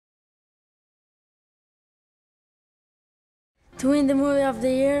To win the movie of the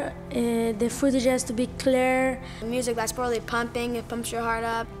year, the footage has to be clear. Music that's probably pumping, it pumps your heart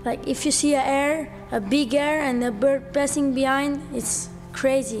up. Like if you see a big air and a bird passing behind, it's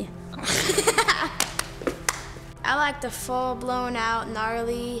crazy. I like the full blown out,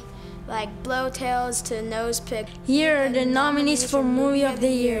 gnarly, like blowtails to nose pick. Here are the nominees for Movie of the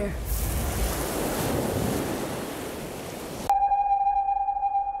Year.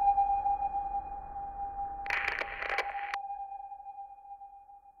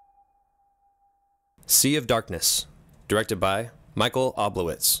 Sea of Darkness, directed by Michael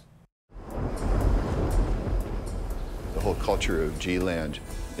Oblowitz. The whole culture of G-Land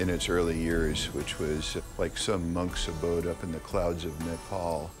in its early years, which was like some monk's abode up in the clouds of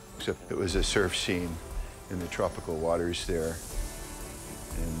Nepal, except it was a surf scene in the tropical waters there,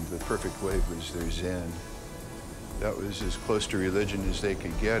 and the perfect wave was their zen. That was as close to religion as they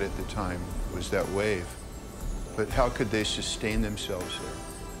could get at the time, was that wave. But how could they sustain themselves there?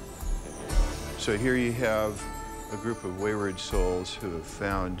 So here you have a group of wayward souls who have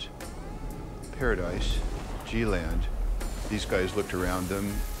found paradise, G-Land. These guys looked around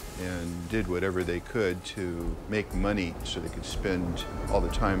them and did whatever they could to make money so they could spend all the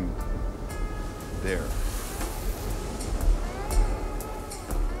time there.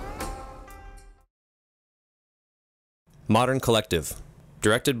 Modern Collective,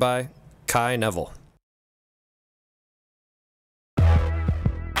 directed by Neville.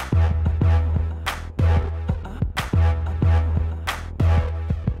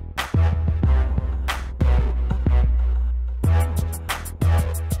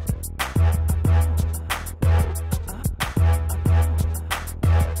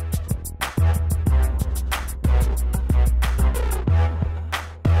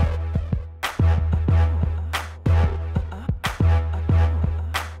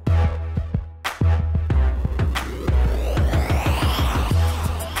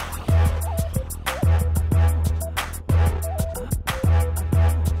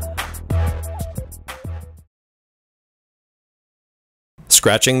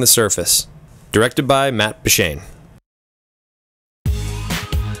 Scratching the Surface, directed by Matt Bashane.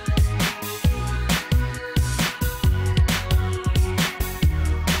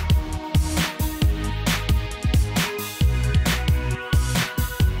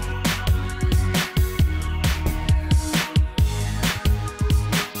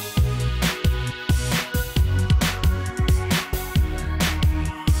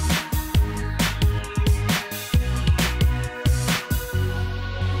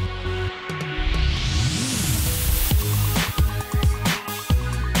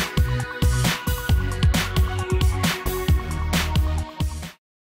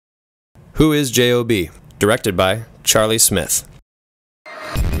 Who is J.O.B? Directed by Charlie Smith.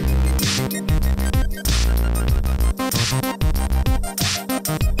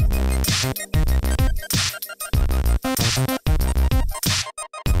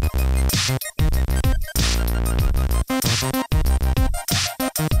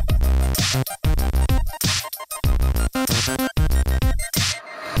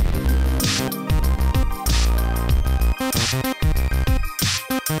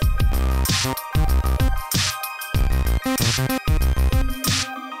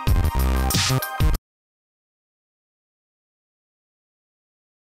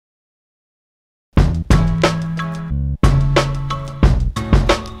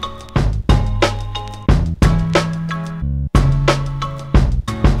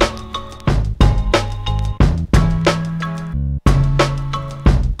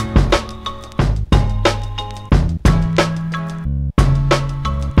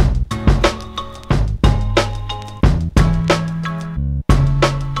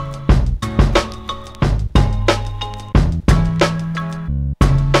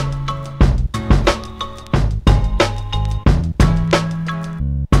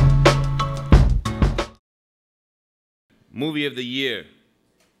 Movie of the Year,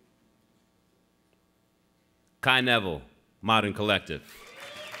 Neville, Modern Collective.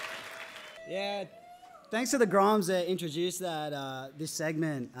 Yeah, thanks to the Grimes that introduced that this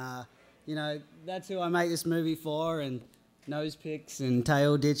segment. You know, that's who I make this movie for, and nose picks and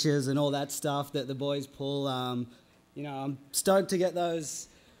tail ditches and all that stuff that the boys pull. You know, I'm stoked to get those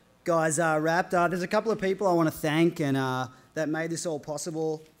guys wrapped. There's a couple of people I want to thank and that made this all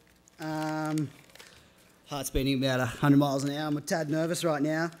possible. Heart's beating about 100 miles an hour. I'm a tad nervous right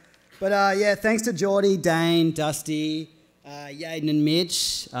now. But yeah, thanks to Geordie, Dane, Dusty, Yaden and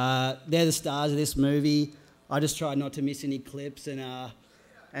Mitch. They're the stars of this movie. I just tried not to miss any clips, and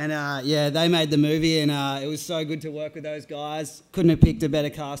yeah, they made the movie, and it was so good to work with those guys. Couldn't have picked a better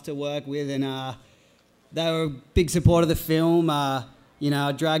cast to work with, and they were a big supporter of the film. You know,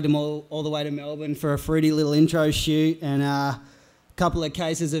 I dragged them all the way to Melbourne for a fruity little intro shoot, and a couple of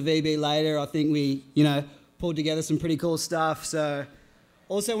cases of EB later, I think we, you know, pulled together some pretty cool stuff. So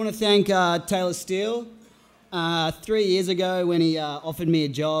also want to thank Taylor Steele. 3 years ago when he offered me a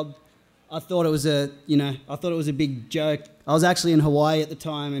job, I thought it was a big joke. I was actually in Hawaii at the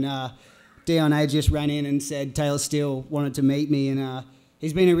time, and D.O.A. just ran in and said Taylor Steele wanted to meet me, and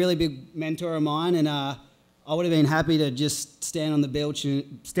he's been a really big mentor of mine, and I would have been happy to just stand on the beach,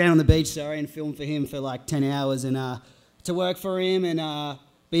 and film for him for like 10 hours, and to work for him, and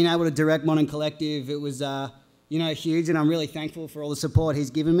being able to direct Modern Collective, it was you know, huge, and I'm really thankful for all the support he's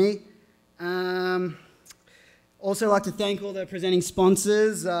given me. Also like to thank all the presenting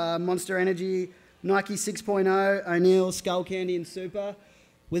sponsors, Monster Energy, Nike 6.0, O'Neill, Skull Candy and Super.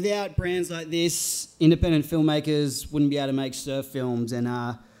 Without brands like this, independent filmmakers wouldn't be able to make surf films, and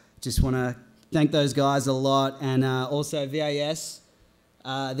just want to thank those guys a lot. And also VAS,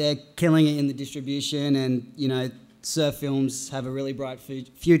 they're killing it in the distribution, and you know, surf films have a really bright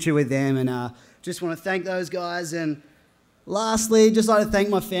future with them, and just want to thank those guys. And lastly, just like to thank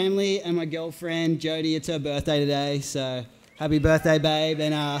my family and my girlfriend, Jody. It's her birthday today, so happy birthday, babe.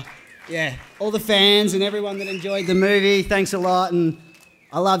 And yeah, all the fans and everyone that enjoyed the movie, thanks a lot. And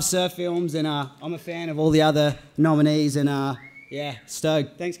I love surf films, and I'm a fan of all the other nominees, and yeah,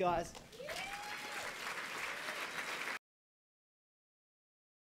 stoked. Thanks, guys.